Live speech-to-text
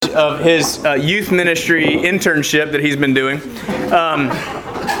of his youth ministry internship that he's been doing.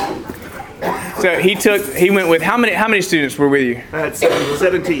 So he went with how many students were with you? I had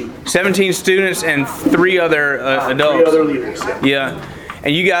 17. 17 students and 3 other adults. 3 other leaders. Yeah.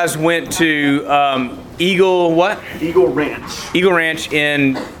 And you guys went to Eagle what? Eagle Ranch. Eagle Ranch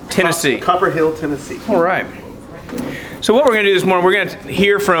in Tennessee. Copper Hill, Tennessee. All right. So what we're going to do this morning, we're going to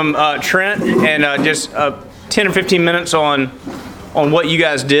hear from Trent and just 10 or 15 minutes on what you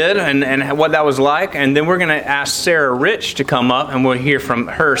guys did and what that was like. And then we're going to ask Sarah Rich to come up and we'll hear from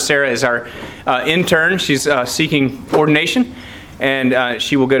her. Sarah is our intern. She's seeking ordination and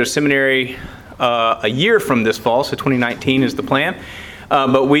she will go to seminary a year from this fall. So 2019 is the plan.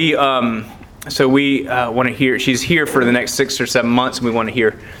 But we want to hear, she's here for the next 6 or 7 months and we want to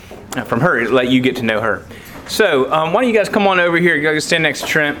hear from her, let you get to know her. So why don't you guys come on over here, you guys stand next to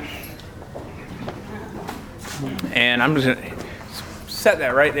Trent. And I'm just going to set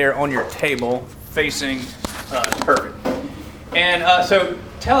that right there on your table, facing perfect. And so,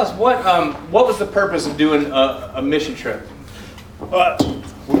 tell us what was the purpose of doing a mission trip?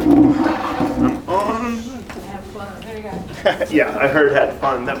 Yeah, I heard had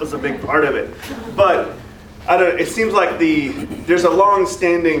fun. That was a big part of it. But it seems like there's a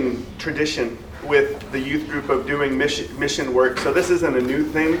long-standing tradition with the youth group of doing mission work. So this isn't a new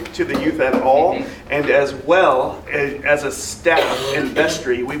thing to the youth at all. And as well, as a staff in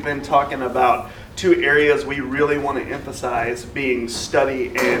vestry, we've been talking about 2 areas we really want to emphasize being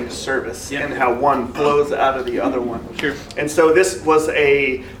study and service, and how one flows out of the other one. Sure. And so this was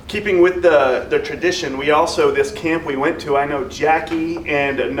keeping with the tradition. We also, this camp we went to, I know Jackie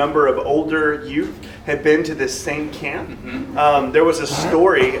and a number of older youth had been to this same camp. Mm-hmm. There was a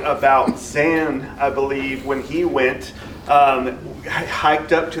story about Zan, I believe, when he went,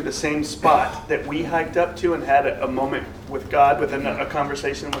 hiked up to the same spot that we hiked up to and had a moment with God, with a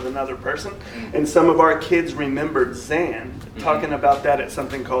conversation with another person. And some of our kids remembered Zan talking about that at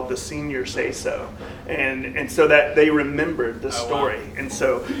something called the Senior Say So. And so that they remembered the story. Wow. And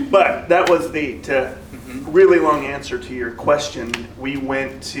so, but that was really long answer to your question. We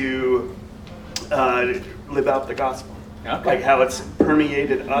went to live out the gospel. Okay. Like how it's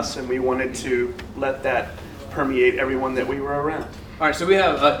permeated us, and we wanted to let that permeate everyone that we were around. All right, so we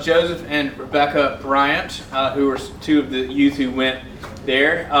have Joseph and Rebecca Bryant, who are 2 of the youth who went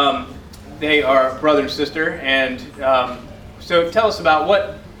there. They are brother and sister, and so tell us about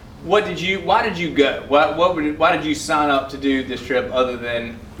why did you go? Why did you sign up to do this trip? Other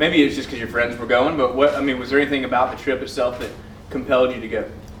than maybe it's just because your friends were going, but was there anything about the trip itself that compelled you to go?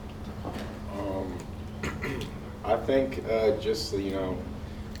 I think just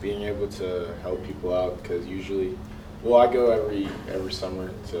being able to help people out, because usually, I go every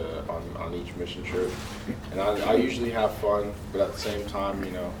summer on each mission trip, and I usually have fun, but at the same time,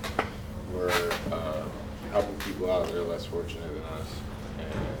 we're helping people out that are less fortunate than us,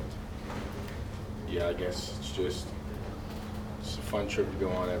 and I guess it's a fun trip to go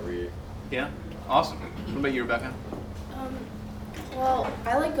on every year. Yeah, awesome. What about you, Rebecca? Well,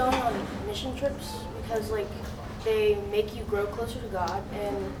 I like going on mission trips because they make you grow closer to God,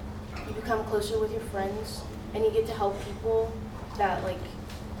 and you become closer with your friends, and you get to help people that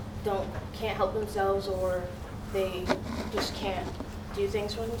can't help themselves, or they just can't do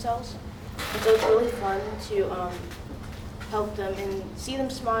things for themselves. And so it's really fun to help them and see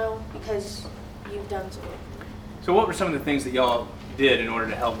them smile because you've done something. So what were some of the things that y'all did in order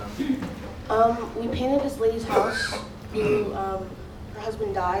to help them? We painted this lady's house who her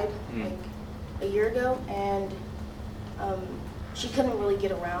husband died a year ago, and she couldn't really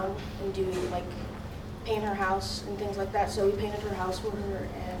get around and do paint her house and things like that. So we painted her house for her.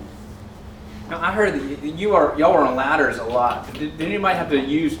 And now I heard that y'all were on ladders a lot. Did anybody have to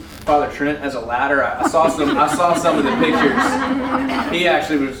use Father Trent as a ladder? I saw some of the pictures. He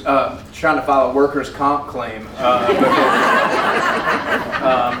actually was trying to file a workers' comp claim.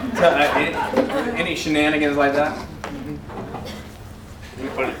 Any shenanigans like that?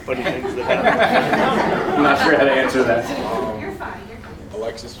 Funny things that happen. I'm not sure how to answer that. You're fine.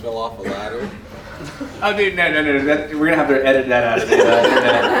 Alexis fell off a ladder. Oh, dude, no. We're going to have to edit that out of the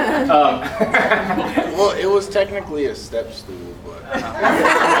Well, it was technically a step stool, but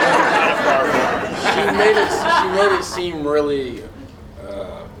she made it seem really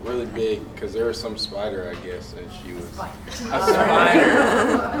big because there was some spider, I guess, and she was a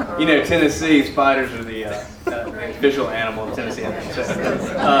spider. Tennessee spiders are the official animal of Tennessee.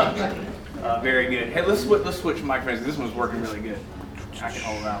 Very good. Hey, let's switch microphones. This one's working really good. I can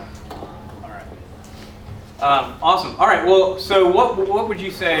hold it out. All right. Awesome. All right. Well, so what would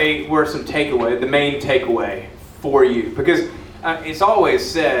you say were some the main takeaway for you? Because it's always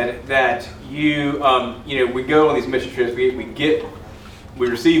said that you know, we go on these mission trips, we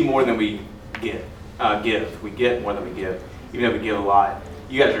receive more than we give. We get more than we give, even though we give a lot.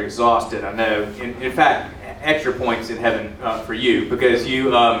 You guys are exhausted, I know. In fact, extra points in heaven for you, because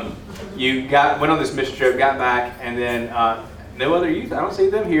you went on this mission trip, got back, and then no other youth. I don't see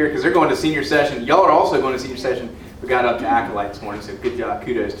them here because they're going to senior session. Y'all are also going to senior session. We got up to Acolyte this morning, so good job.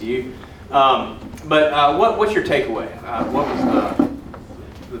 Kudos to you. But what's your takeaway? What was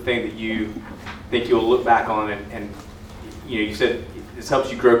the thing that you think you'll look back on and you know, you said this helps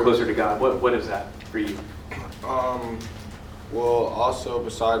you grow closer to God. What is that for you? Well, also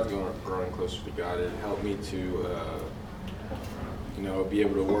besides growing closer to God, it helped me to, you know, be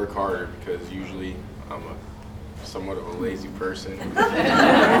able to work harder, because usually I'm somewhat of a lazy person.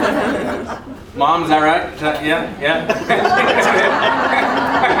 Mom, is that right? Yeah.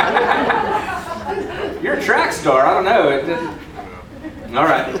 You're a track star. I don't know. All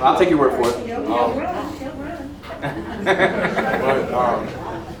right, I'll take your word for it.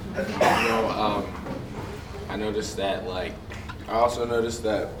 I noticed that, like, I also noticed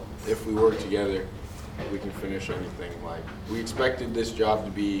that if we work together, we can finish anything. Like, we expected this job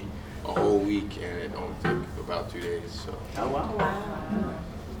to be a whole week, and it only took about 2 days. So. Oh wow!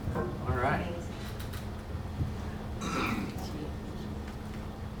 All right.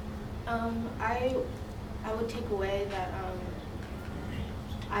 I would take away that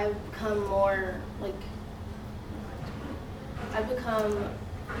I've become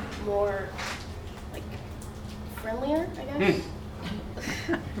more friendlier, I guess.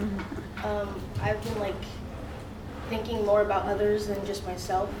 I've been like thinking more about others than just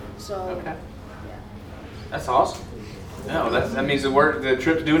myself. So Okay. yeah. That's awesome. No, that means the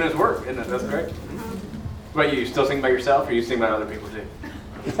trip's doing its work, isn't it? That's great. What about you? You still think about yourself, or you think about other people too?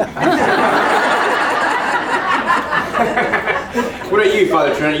 What about you,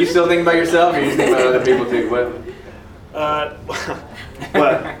 Father Trent? Are you still thinking about yourself, or you think about other people too?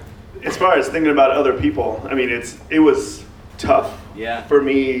 But as far as thinking about other people, I mean, it was tough for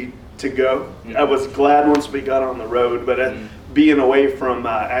me to go. Mm-hmm. I was glad once we got on the road, but being away from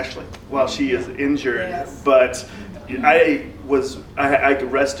Ashley while she is injured. Yes. But I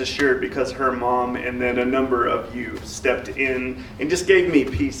could rest assured, because her mom and then a number of you stepped in and just gave me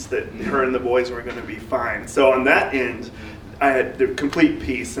peace that her and the boys were going to be fine. So on that end, I had the complete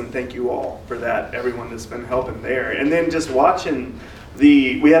peace, and thank you all for that, everyone that's been helping there. And then just watching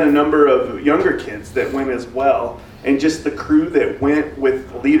we had a number of younger kids that went as well, and just the crew that went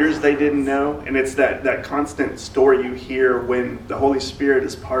with leaders they didn't know. And it's that constant story you hear when the Holy Spirit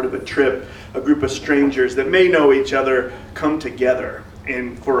is part of a trip, a group of strangers that may know each other come together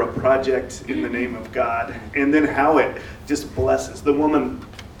and for a project in the name of God. And then how it just blesses. The woman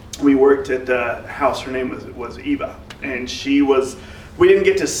we worked at the house, her name was Eva, and we didn't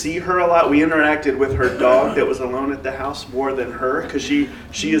get to see her a lot. We interacted with her dog that was alone at the house more than her, because she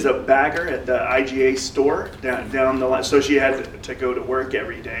is a bagger at the IGA store down the line, so she had to go to work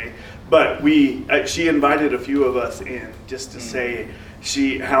every day. But she invited a few of us in just to say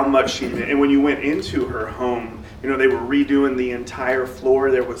how much she meant. And when you went into her home, you know, they were redoing the entire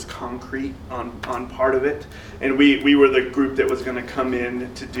floor. There was concrete on part of it, and we were the group that was going to come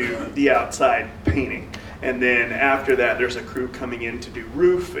in to do the outside painting. And then after that, there's a crew coming in to do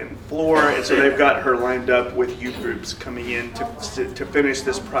roof and floor. And so they've got her lined up with youth groups coming in to finish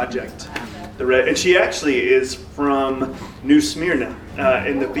this project. And she actually is from New Smyrna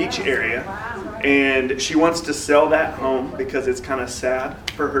in the beach area. And she wants to sell that home because it's kind of sad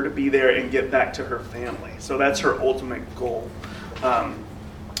for her to be there and get back to her family. So that's her ultimate goal.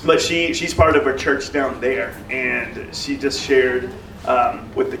 But she's part of a church down there. And she just shared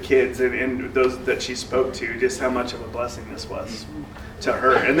with the kids and those that she spoke to, just how much of a blessing this was to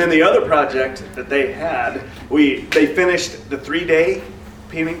her. And then the other project that they had, they finished the 3-day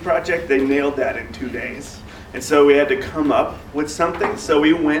painting project. They nailed that in 2 days. And so we had to come up with something. So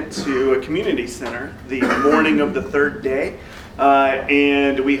we went to a community center the morning of the 3rd day,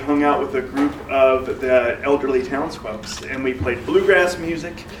 and we hung out with a group of the elderly townsfolk, and we played bluegrass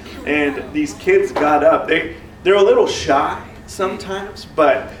music. And these kids got up. They're a little shy sometimes,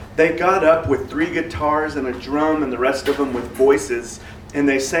 but they got up with 3 guitars and a drum, and the rest of them with voices, and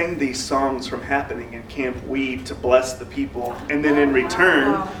they sang these songs from happening in Camp Weed to bless the people. And then in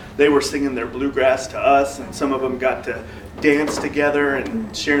return, they were singing their bluegrass to us, and some of them got to dance together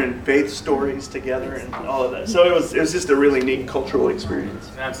and sharing faith stories together and all of that. So it was just a really neat cultural experience.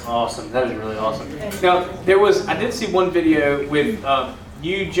 That's awesome. That is really awesome. Now, I did see one video with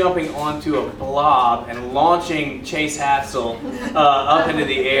you jumping onto a blob and launching Chase Hassel up into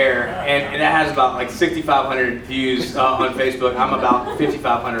the air, and that has about like 6,500 views on Facebook. I'm about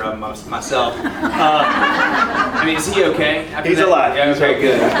 5,500 of them myself. I mean, is he okay? He's alive. Yeah, okay,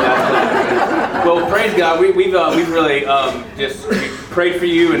 good. Well, praise God. We've really just prayed for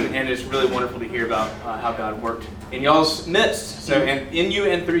you, and it's really wonderful to hear about how God worked in y'all's midst. So, and in you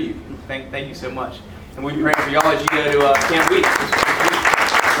and through you. Thank you so much. And we pray for y'all as you go to Camp Week.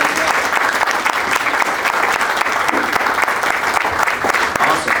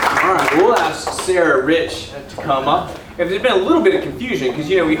 Awesome. All right, we'll ask Sarah Rich to come up. If there's been a little bit of confusion, because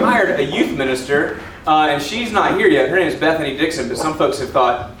we hired a youth minister, and she's not here yet. Her name is Bethany Dixon, but some folks have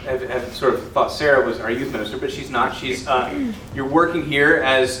sort of thought Sarah was our youth minister, but she's not. She's you're working here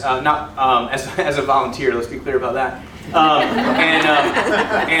as not as a volunteer. Let's be clear about that.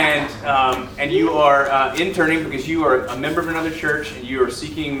 And you are interning because you are a member of another church and you are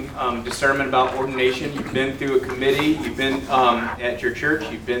seeking discernment about ordination. You've been through a committee. You've been at your church.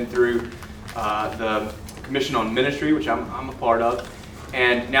 You've been through the Commission on Ministry, which I'm a part of.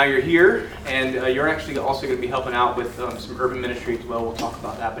 And now you're here, and you're actually also going to be helping out with some urban ministry as well. We'll talk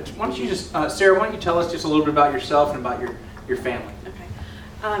about that. But why don't you just, Sarah, why don't you tell us just a little bit about yourself and about your family? Okay.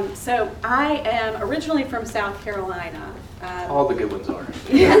 So I am originally from South Carolina. All the good ones are.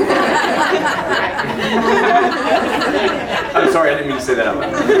 I'm sorry, I didn't mean to say that out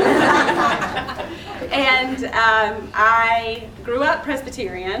loud. And I grew up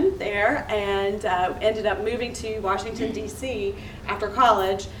Presbyterian there and ended up moving to Washington, D.C. after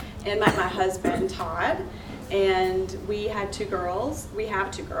college and met my husband, Todd. And we had two girls. We have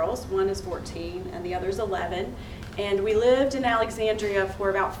two girls. One is 14 and the other is 11. And we lived in Alexandria for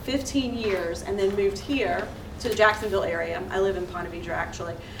about 15 years and then moved here to the Jacksonville area. I live in Ponte Vedra,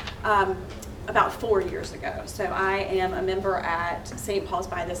 actually, about 4 years ago. So I am a member at St. Paul's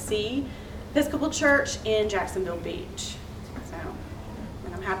by the Sea Episcopal Church in Jacksonville Beach. So,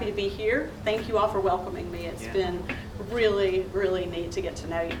 and I'm happy to be here. Thank you all for welcoming me. It's been really, really neat to get to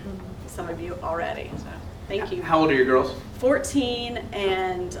know some of you already. So thank you. How old are your girls? 14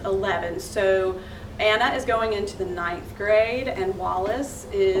 and 11. So Anna is going into the 9th grade and Wallace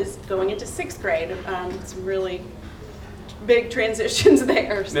is going into 6th grade. Some really big transitions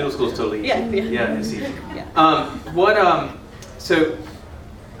there. So. Middle school's totally easy. Yeah, it's easy. Yeah. So,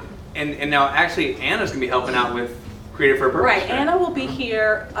 and now actually Anna's gonna be helping out with Created for a Purpose. Right, Anna will be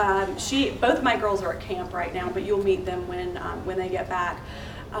here. Both my girls are at camp right now, but you'll meet them when they get back.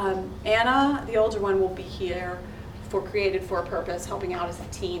 Anna, the older one, will be here for Created for a Purpose, helping out as a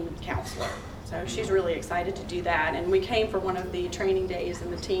teen counselor. So she's really excited to do that. And we came for one of the training days,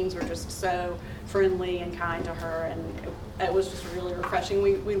 and the teens were just so friendly and kind to her, and it was just really refreshing.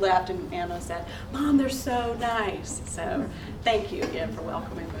 We left, and Anna said, "Mom, they're so nice." So thank you again for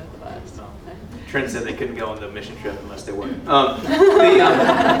welcoming both of us. Trent said they couldn't go on the mission trip unless they were.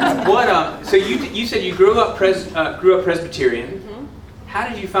 So you said you grew up Presbyterian. Mm-hmm. How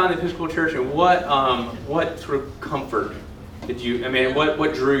did you find the Episcopal Church, and what sort of comfort did you? I mean,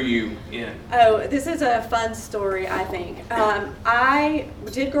 what drew you in? Oh, this is a fun story, I think. I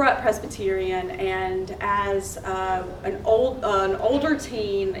did grow up Presbyterian, and as an older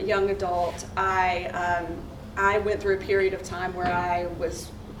teen, young adult, I went through a period of time where I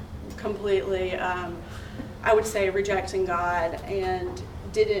was completely, I would say, rejecting God, and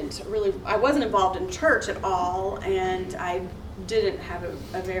I wasn't involved in church at all, and I didn't have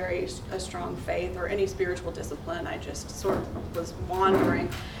a very strong faith or any spiritual discipline. I just sort of was wandering.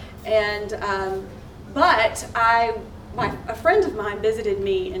 And but a friend of mine visited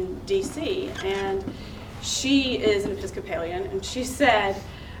me in DC, and she is an Episcopalian, and she said,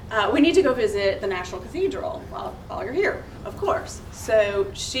 we need to go visit the National Cathedral while you're here, of course. So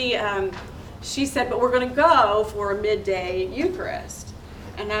she said, but we're going to go for a midday Eucharist.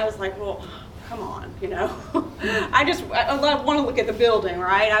 And I was like, well, come on, I want to look at the building,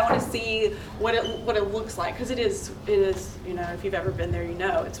 right? I want to see what it looks like, because it is, if you've ever been there,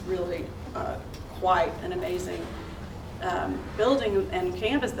 it's really quite an amazing building and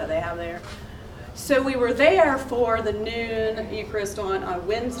campus that they have there. So we were there for the noon Eucharist on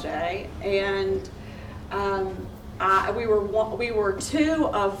Wednesday, and we were 2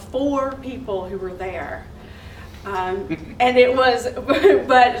 of 4 people who were there. And it was,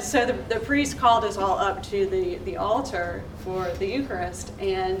 but so the priest called us all up to the altar for the Eucharist,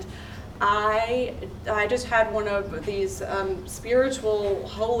 and I just had one of these spiritual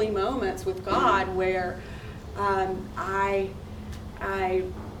holy moments with God where I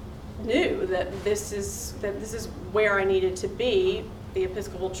knew that this is where I needed to be, the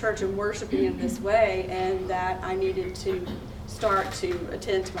Episcopal Church and worshiping in this way, and that I needed to start to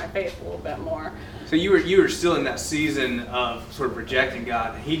attend to my faith a little bit more. So you were still in that season of sort of rejecting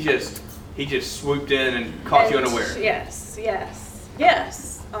God. He just swooped in and caught you unaware. Yes,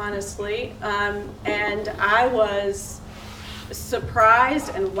 honestly. And I was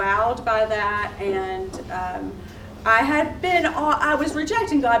surprised and wowed by that, and I was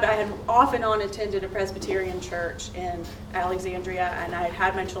rejecting God, but I had off and on attended a Presbyterian church in Alexandria, and I had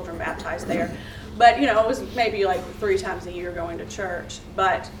had my children baptized there. But, it was maybe like 3 times a year going to church.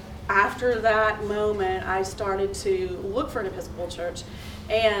 But after that moment, I started to look for an Episcopal church,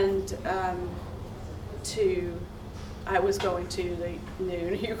 and I was going to the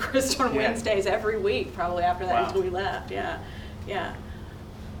noon Eucharist on Wednesdays every week, probably after that until we left. Yeah.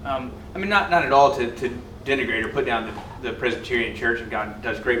 I mean, not at all to denigrate or put down the Presbyterian Church, and God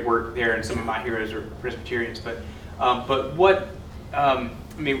does great work there, and some of my heroes are Presbyterians. But what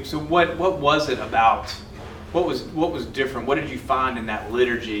so what was it about? What was different? What did you find in that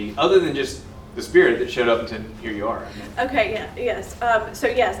liturgy, other than just the Spirit that showed up and said, "Here you are"? Okay. Yeah. Yes. So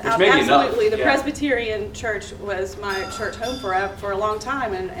yes, Which absolutely. enough. The Presbyterian Church was my church home for a long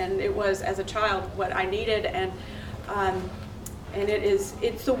time, and it was, as a child, what I needed, and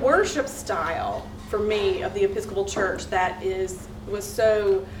it's the worship style for me of the Episcopal Church that was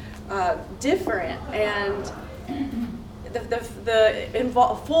so different, and the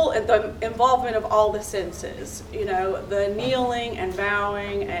involvement of all the senses, the kneeling and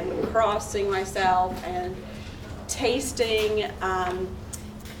bowing and crossing myself and tasting.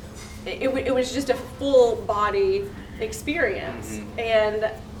 It was just a full body experience,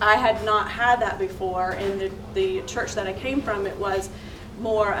 and I had not had that before. In the church that I came from, it was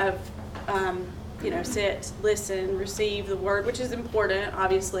more of sit, listen, receive the word, which is important,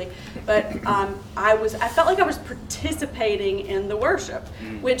 obviously. But I felt like I was participating in the worship,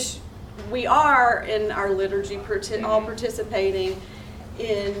 which we are in our liturgy, all participating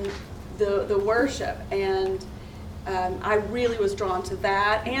in the worship. And I really was drawn to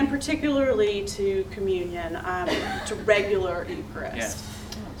that, and particularly to communion, to regular Eucharist. Yeah,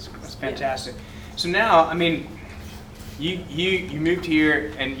 that's fantastic. So now, I mean, you moved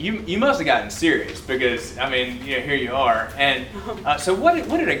here, and you must have gotten serious, because here you are. And so what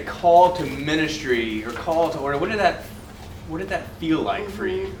did a call to ministry or call to order? What did that feel like for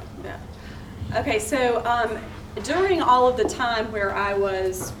you? Yeah. Okay, so during all of the time where I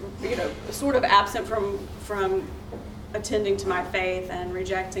was, sort of absent from attending to my faith and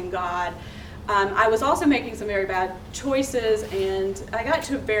rejecting God, I was also making some very bad choices, and I got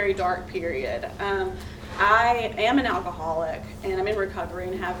to a very dark period. I am an alcoholic, and I'm in recovery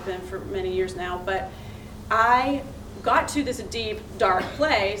and have been for many years now, but I got to this deep, dark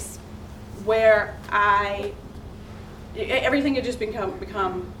place where everything had just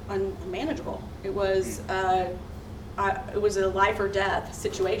become unmanageable. It was a life or death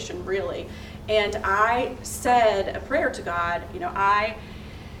situation, really. And I said a prayer to God, I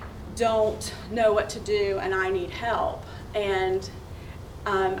don't know what to do, and I need help. And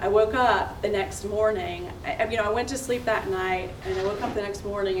I woke up the next morning. I went to sleep that night, and I woke up the next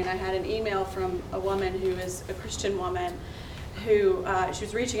morning, and I had an email from a woman who is a Christian woman, who she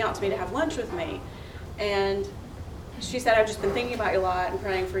was reaching out to me to have lunch with me, and she said, "I've just been thinking about you a lot and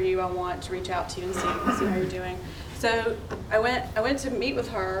praying for you. I want to reach out to you and see how you're doing." So I went to meet with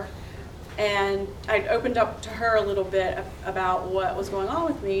her, and I opened up to her a little bit about what was going on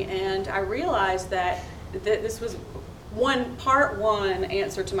with me, and I realized that this was part one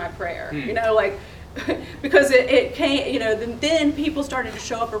answer to my prayer. Because it came, then people started to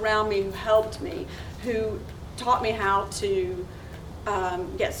show up around me who helped me, who taught me how to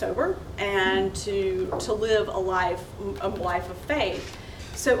get sober and to live a life of faith.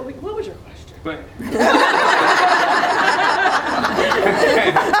 So what was your question? But Because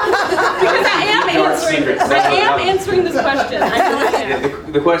I am answering this question. I know I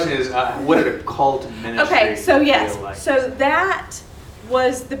am. the question is, what did a call to ministry Okay, so yes, feel like? so that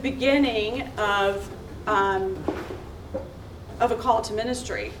was the beginning of a call to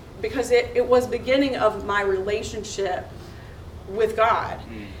ministry, because it was beginning of my relationship with God,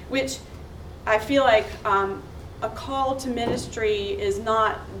 which I feel like a call to ministry is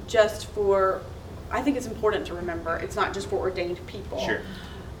not just for, I think it's important to remember, it's not just for ordained people. Sure.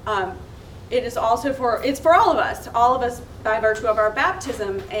 It is also it's for all of us by virtue of our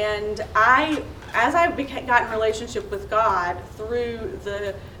baptism. And as I got in relationship with God through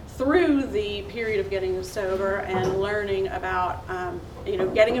the period of getting sober and learning about,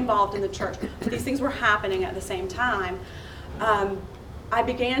 getting involved in the church, these things were happening at the same time. I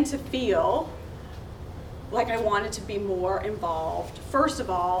began to feel like I wanted to be more involved, first of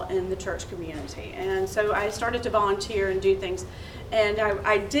all, in the church community. And so I started to volunteer and do things. And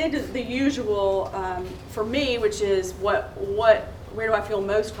I did the usual for me, which is where do I feel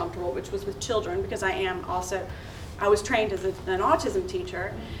most comfortable, which was with children, because I was trained as an autism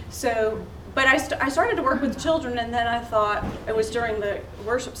teacher. So, but I started to work with children, and then I thought, it was during the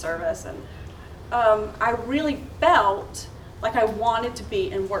worship service, and I really felt like I wanted to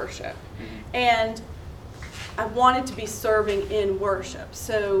be in worship. And I wanted to be serving in worship.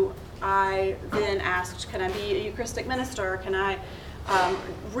 So I then asked, can I be a Eucharistic minister? Can I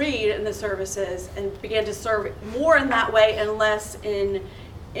read in the services? And began to serve more in that way and less in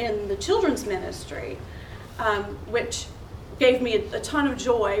the children's ministry, which gave me a ton of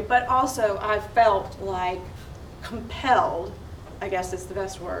joy, but also I felt like compelled, I guess is the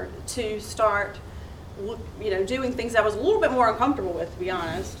best word, to start doing things I was a little bit more uncomfortable with, to be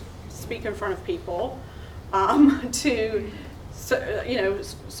honest. Speak in front of people, to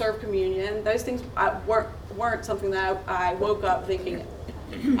serve communion. Those things weren't something that I woke up thinking,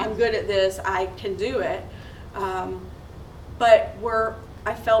 I'm good at this, I can do it. But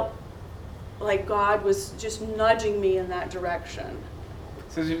I felt like God was just nudging me in that direction.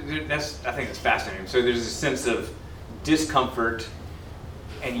 So I think that's fascinating. So there's a sense of discomfort,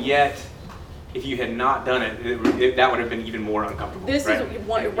 and yet, if you had not done it, that would have been even more uncomfortable. This right?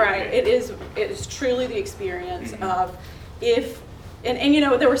 is right. It is truly the experience of and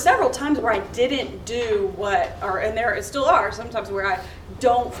there were several times where I didn't do and there still are sometimes where I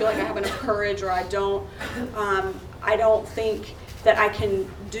don't feel like I have enough courage, or I don't think that I can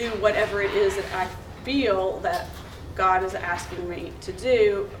do whatever it is that I feel that God is asking me to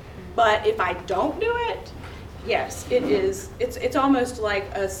do. But if I don't do it, yes, it is. It's almost like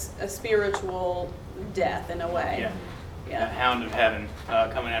a spiritual death in a way. Yeah. The hound of heaven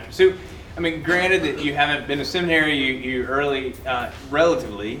coming after. So, I mean, granted that you haven't been to seminary, you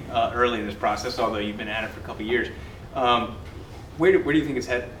relatively early in this process, although you've been at it for a couple of years. Where do you think it's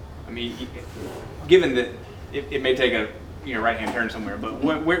headed? I mean, given that it may take a right-hand turn somewhere, but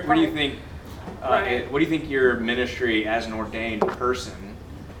where do you think? What do you think your ministry as an ordained person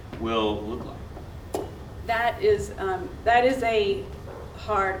will look like? That is a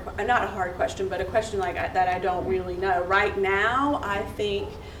not a hard question, but a question that I don't really know. Right now, I think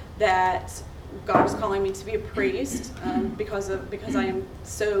that God is calling me to be a priest because I am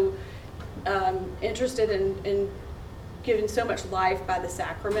so interested in giving so much life by the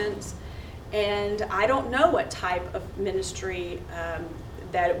sacraments, and I don't know what type of ministry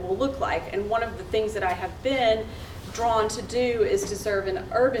that it will look like. And one of the things that I have been drawn to do is to serve in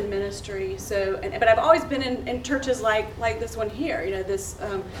urban ministry. But I've always been in churches like this one here. This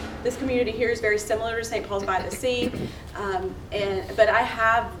community here is very similar to St. Paul's by the Sea, but I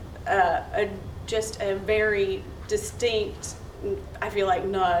have just a very distinct, I feel like,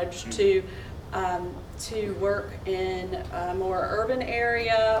 nudge to work in a more urban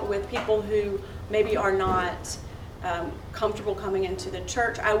area with people who maybe are not comfortable coming into the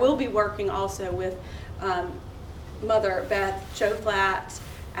church. I will be working also with Mother Beth Choflat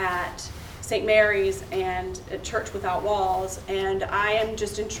at St. Mary's and at Church Without Walls, and I am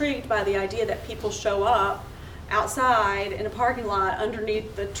just intrigued by the idea that people show up outside in a parking lot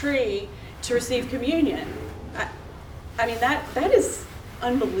underneath the tree to receive communion. I mean, that is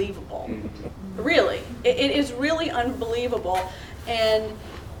unbelievable. Really, it is really unbelievable. And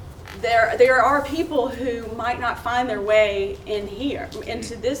there are people who might not find their way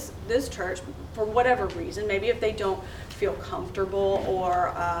into this church for whatever reason. Maybe if they don't feel comfortable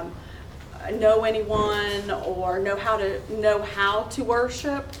or know anyone or know how to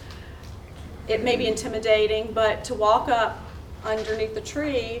worship. It may be intimidating, but to walk up underneath the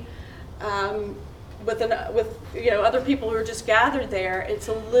tree with other people who are just gathered there, it's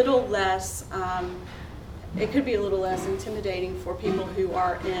a little less. It could be a little less intimidating for people who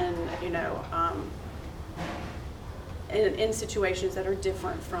are in situations that are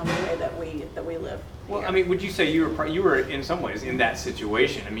different from the way that we live. Well, I mean, would you say you were in some ways in that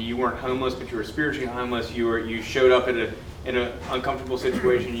situation? I mean, you weren't homeless, but you were spiritually homeless. You showed up in an uncomfortable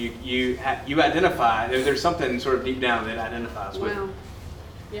situation. You identify. There's something sort of deep down that identifies with. Wow.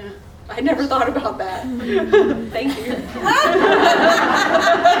 Yeah. I never thought about that. Thank you.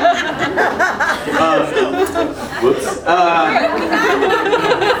 Whoops.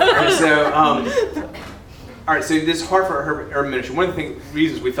 All right, so this is hard for urban ministry. One of the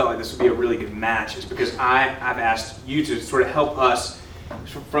reasons we felt like this would be a really good match is because I've asked you to sort of help us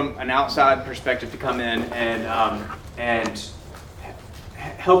from an outside perspective to come in and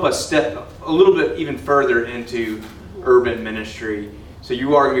help us step a little bit even further into urban ministry. So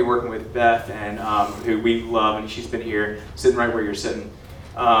you are going to be working with Beth, and who we love, and she's been here, sitting right where you're sitting.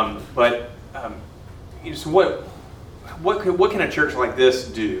 So what can a church like this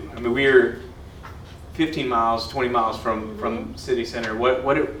do? I mean, we're 15 miles, 20 miles from city center.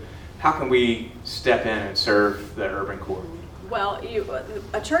 How can we step in and serve the urban core? Well,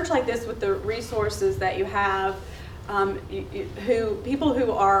 a church like this with the resources that you have,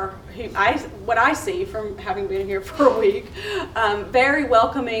 what I see from having been here for a week, very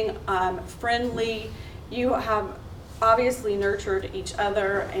welcoming, friendly. You have obviously nurtured each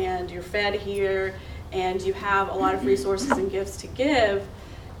other, and you're fed here, and you have a lot of resources and gifts to give.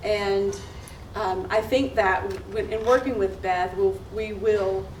 And I think that in working with Beth, we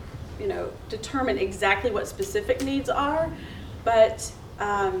will, determine exactly what specific needs are, but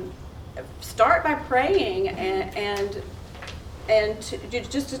start by praying and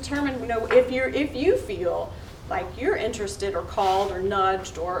just determine, if you feel like you're interested or called or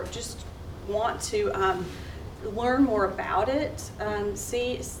nudged or just want to learn more about it,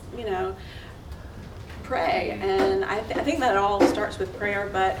 pray. And I think that it all starts with prayer.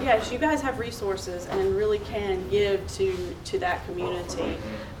 But yes, you guys have resources and really can give to that community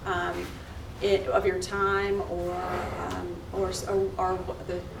of your time or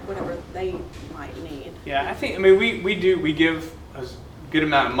whatever they might need. Yeah, we give a good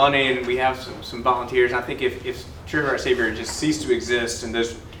amount of money, and we have some volunteers. And I think if Church of Our Savior just ceased to exist, and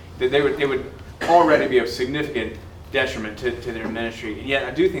they would already be of significant detriment to their ministry. And yet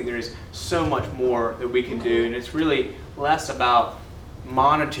I do think there is so much more that we can do, and it's really less about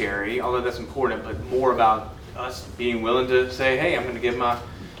monetary, although that's important, but more about us being willing to say, hey, I'm going to give my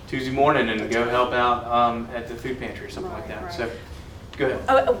Tuesday morning and go help out at the food pantry or something like that. Right. So go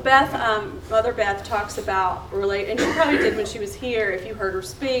ahead. Beth, Mother Beth talks about and she probably did when she was here, if you heard her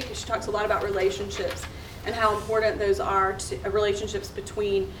speak. She talks a lot about relationships and how important those are to relationships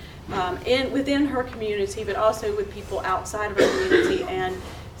between within her community, but also with people outside of her community. And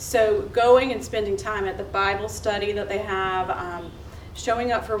so going and spending time at the Bible study that they have,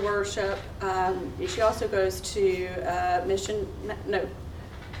 showing up for worship. She also goes to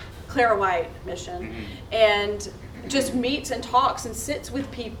Clara White mission, and just meets and talks and sits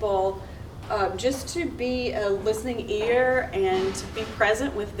with people, just to be a listening ear and to be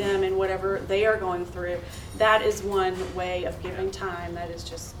present with them in whatever they are going through. That is one way of giving time that is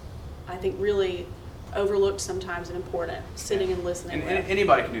just, I think, really overlooked sometimes and important, sitting and listening. And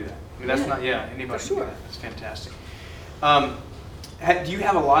anybody can do that. I mean, that's not, anybody for sure. can do that. That's fantastic. Do you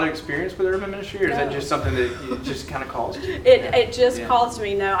have a lot of experience with urban ministry, or is that just something that it just kind of calls to you? It just calls to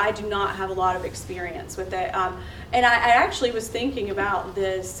me. No, I do not have a lot of experience with it. And I actually was thinking about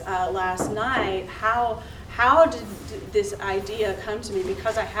this last night. How did this idea come to me?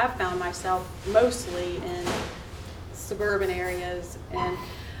 Because I have found myself mostly in suburban areas, and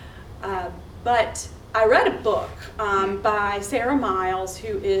but I read a book by Sarah Miles,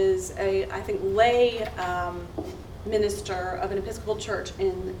 who is I think lay minister of an Episcopal church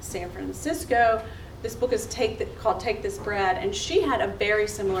in San Francisco. This book is called Take This Bread, and she had a very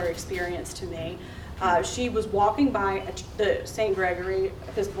similar experience to me. She was walking by the St. Gregory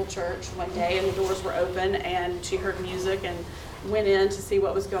Episcopal Church one day, and the doors were open, and she heard music and went in to see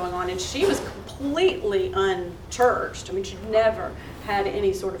what was going on, and she was completely unchurched. I mean, she'd never had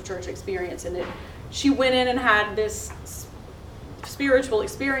any sort of church experience, and she went in and had this spiritual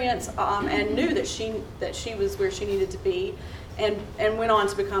experience, and knew that she was where she needed to be, and went on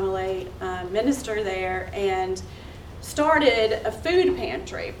to become a lay minister there, and started a food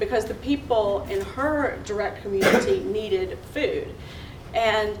pantry because the people in her direct community needed food.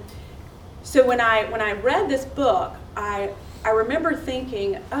 And so when I read this book, I remember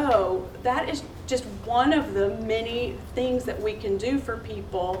thinking, oh, that is just one of the many things that we can do for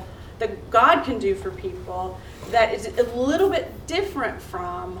people, that God can do for people, that is a little bit different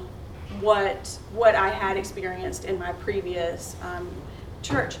from what I had experienced in my previous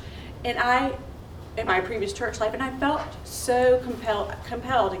church, in my previous church life, and I felt so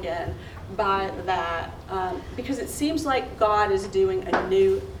compelled again by that, because it seems like God is doing a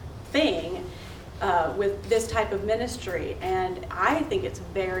new thing with this type of ministry, and I think it's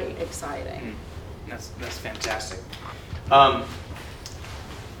very exciting. That's fantastic.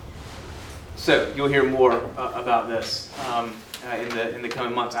 So you'll hear more about this in the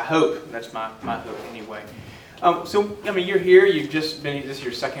coming months. I hope. That's my hope anyway. So I mean, you're here. You've just been. This is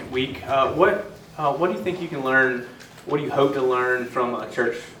your second week. What do you think you can learn? What do you hope to learn from a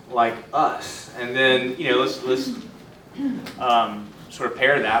church like us? And then let's sort of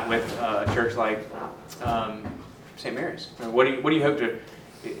pair that with a church like St. Mary's. What do you hope to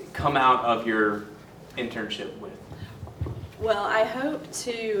come out of your internship with? Well, I hope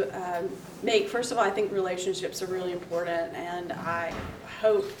to first of all, I think relationships are really important, and I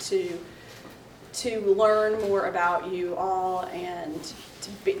hope to learn more about you all and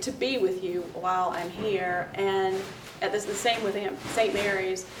to be with you while I'm here, and the same with St.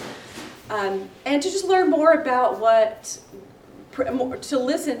 Mary's, and to just learn more about to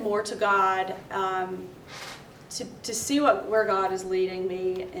listen more to God, to see where God is leading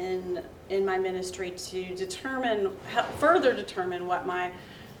me in my ministry, to further determine what my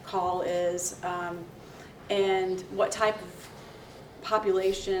call is, and what type of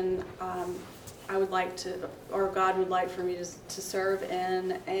population I would like to, or God would like for me to serve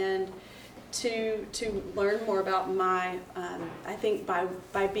in, and to learn more about my, I think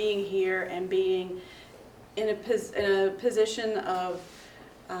by being here and being in a position of,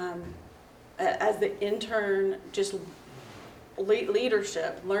 as the intern, just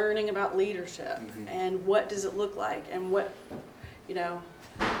leadership, learning about leadership, and what does it look like, and what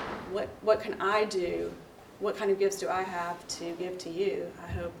can I do, what kind of gifts do I have to give to you. I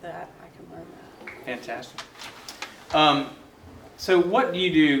hope that I can learn that. Fantastic. So what do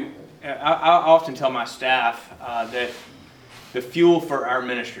you do? I often tell my staff that the fuel for our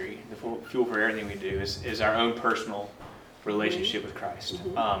ministry, the fuel for everything we do, is our own personal relationship with Christ.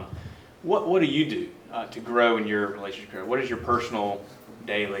 What do you do to grow in your relationship? What does your personal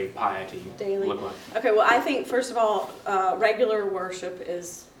daily piety look like? Okay, well, I think first of all, regular worship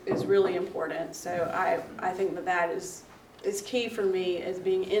is really important. So I think that is key for me, as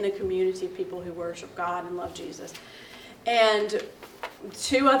being in a community of people who worship God and love Jesus. And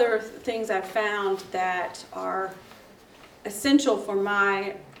two other things I've found that are essential for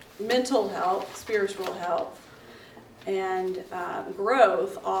my mental health, spiritual health, and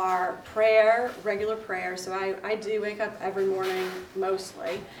growth are prayer, regular prayer. So I do wake up every morning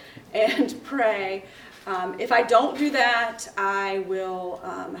mostly and pray. If I don't do that, I will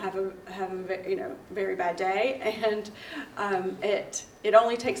have a very bad day, and it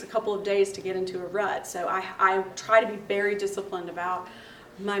only takes a couple of days to get into a rut. So I try to be very disciplined about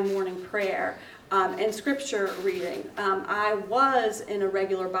my morning prayer and scripture reading. I was in a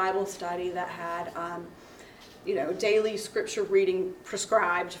regular Bible study that had daily scripture reading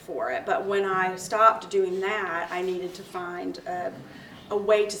prescribed for it, but when I stopped doing that, I needed to find a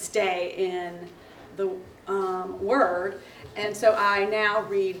way to stay in the Word, and so I now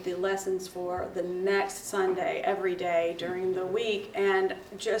read the lessons for the next Sunday every day during the week, and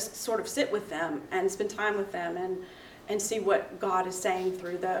just sort of sit with them and spend time with them and see what God is saying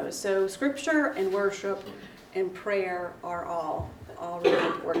through those. So scripture and worship and prayer are all really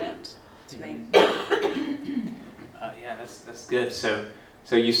important to me. Yeah, that's good. So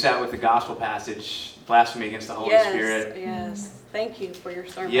you sat with the gospel passage, blasphemy against the Holy Spirit. Yes. Thank you for your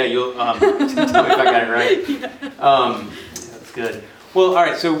sermon. Yeah, you'll tell me if I got it right. That's good. Well, all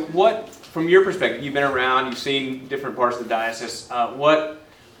right. So, what, from your perspective, you've been around, you've seen different parts of the diocese.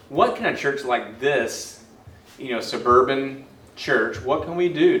 What can a church like this, suburban church, what can we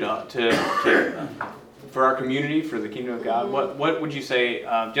do to for our community, for the kingdom of God? What would you say,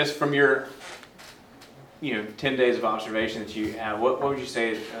 just from your 10 days of observation that you have, what would you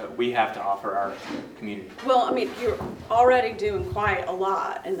say we have to offer our community? Well, I mean, you're already doing quite a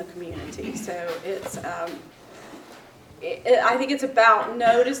lot in the community, so it's, I think it's about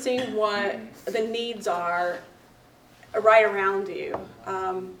noticing what the needs are right around you,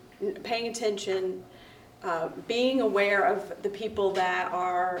 paying attention, being aware of the people that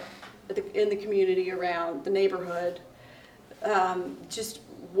are in the community around the neighborhood, just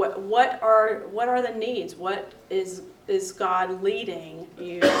what are the needs? What is God leading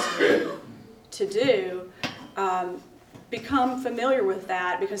you to do? Become familiar with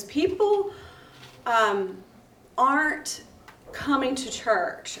that, because people aren't coming to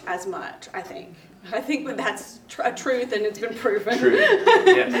church as much. I think that that's a truth, and it's been proven. True.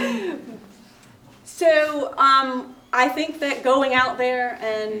 Yes. So I think that going out there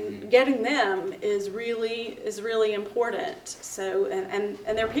and getting them is really important. So and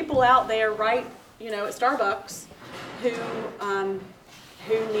there are people out there, right, at Starbucks,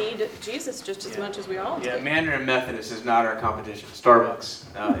 who need Jesus just as much as we all do. Yeah, Mandarin Methodist is not our competition.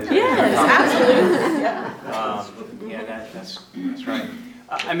 Starbucks is yes, our absolutely. Yeah. That's right.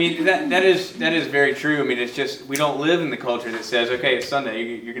 I mean, that is very true. I mean, it's just, we don't live in the culture that says, okay, it's Sunday,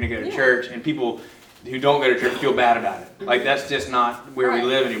 you're going to go to church, and people who don't go to church feel bad about it. Like, that's just not where we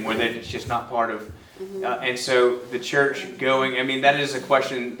live anymore. It's just not part of. And so the church going, I mean, that is a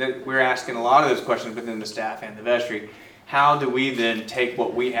question that we're asking, a lot of those questions within the staff and the vestry. How do we then take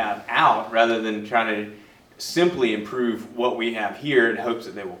what we have out rather than trying to simply improve what we have here in hopes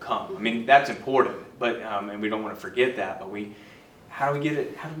that they will come? I mean, that's important. but and we don't want to forget that. But how do we get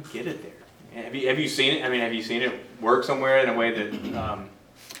it? How do we get it there? Have you seen it? I mean, have you seen it work somewhere in a way that?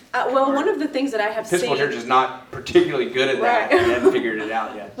 Well, one of the things that I have Episcopal seen. Church is not particularly good at that. Right. And haven't figured it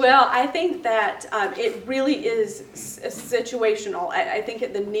out yet. Well, I think that it really is situational. I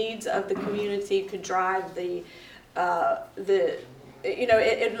think the needs of the community could drive the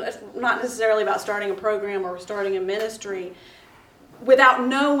it's not necessarily about starting a program or starting a ministry without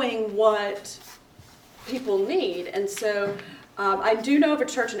knowing what people need. And so I do know of a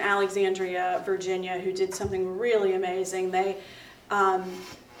church in Alexandria, Virginia, who did something really amazing. They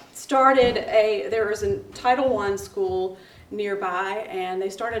there was a Title I school nearby, and they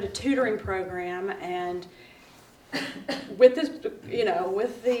started a tutoring program, and with this,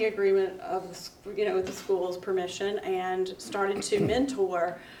 with the agreement of, with the school's permission, and started to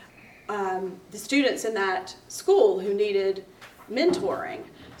mentor the students in that school who needed mentoring.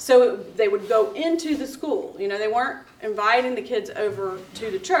 So they would go into the school. They weren't inviting the kids over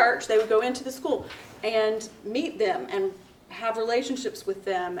to the church. They would go into the school and meet them and have relationships with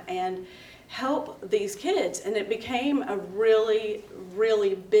them and help these kids. And it became a really,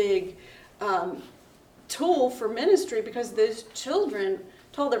 really big tool for ministry, because those children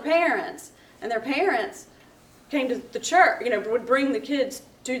told their parents, and their parents came to the church, would bring the kids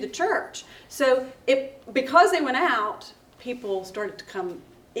to the church. So because they went out, people started to come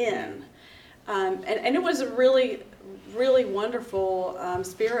in. And it was a really, really wonderful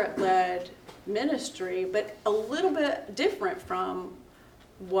spirit-led ministry, but a little bit different from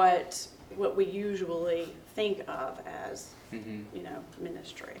what we usually think of as,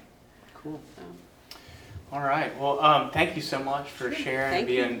 ministry. Cool. All right. Well, thank you so much for sharing and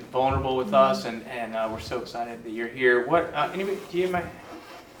being vulnerable with us, and we're so excited that you're here. What?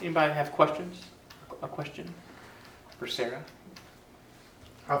 Anybody have questions? A question for Sarah?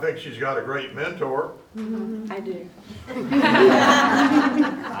 I think she's got a great mentor. I do.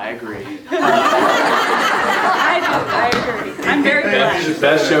 I agree. I agree. I'm very blessed.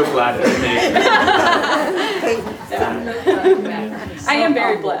 Best show glad to me. I am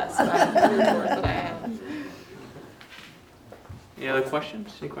very blessed. Any other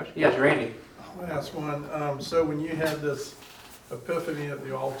questions? Any questions? Yes, Randy. I want to ask one. So when you had this epiphany at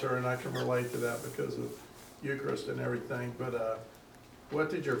the altar, and I can relate to that because of Eucharist and everything, but what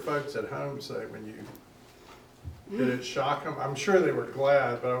did your folks at home say when you, did it shock them? I'm sure they were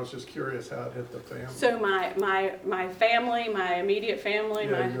glad, but I was just curious how it hit the family. So my family, my immediate family,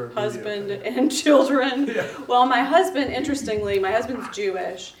 Yeah, my your immediate husband family. and children. Yeah. Well, my husband, interestingly, my husband's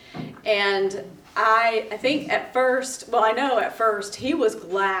Jewish, and I think at first he was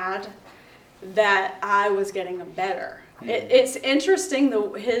glad that I was getting better. It's interesting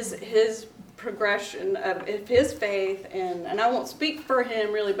his progression of his faith, and I won't speak for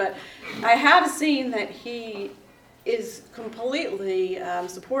him really, but I have seen that he is completely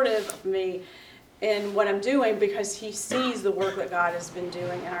supportive of me in what I'm doing, because he sees the work that God has been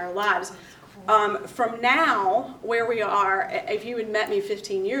doing in our lives. From now, where we are, if you had met me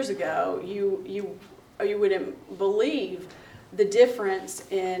 15 years ago, you wouldn't believe the difference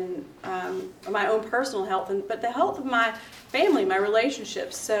in my own personal health, but the health of my family, my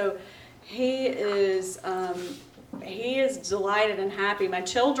relationships. So he is delighted and happy. My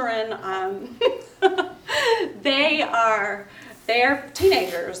children, they're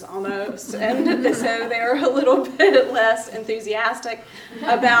teenagers almost, and so they're a little bit less enthusiastic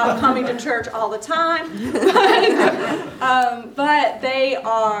about coming to church all the time. But they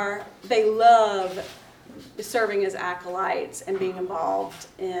love serving as acolytes and being involved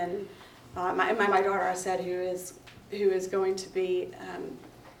in my daughter, I said, who is going to be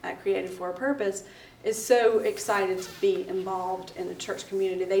created for a purpose, is so excited to be involved in the church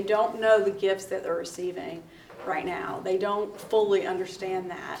community. They don't know the gifts that they're receiving right now. They don't fully understand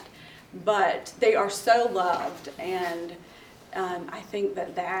that, but they are so loved, and I think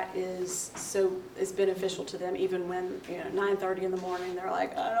that is beneficial to them, even when 9:30 in the morning they're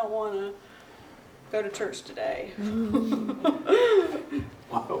like, I don't want to go to church today.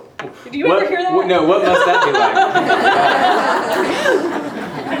 Wow. Did you ever hear that? No, what must that be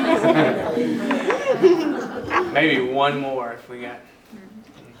like? Maybe one more if we got.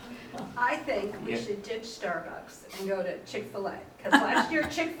 I think we should ditch Starbucks and go to Chick-fil-A. Because last year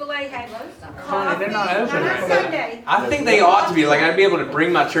Chick-fil-A had coffee They're not open on right now. Sunday. I think they ought to be. Like, I'd be able to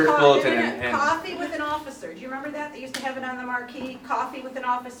bring my church bulletin and Coffee with an officer. Do you remember that? They used to have it on the marquee. Coffee with an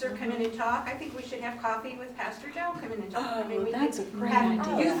officer, come in and talk. I think we should have coffee with Pastor Joe come in and talk. Oh, we that's could a great have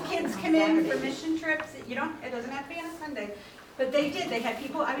idea. Youth kids come in for mission trips. It doesn't have to be on a Sunday. But they did, they had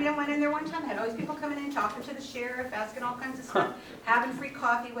people, I mean, I went in there one time, had always people coming in, talking to the sheriff, asking all kinds of stuff, having free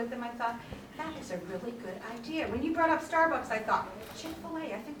coffee with them. I thought, that is a really good idea. When you brought up Starbucks, I thought,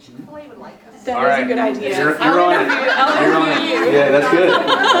 Chick-fil-A, I think Chick-fil-A would like us. That All is right. a good idea. You're I'll on it. interview- You're I'll on interview it. you. Yeah, that's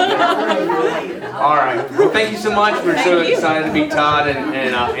good. All right. Well, thank you so much. We're so Thank you. excited to meet Todd and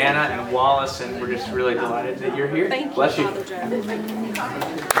Anna and Wallace, and we're just really delighted that you're here. Thank you, Bless you. Father Joe. Thank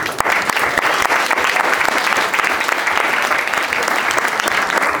you.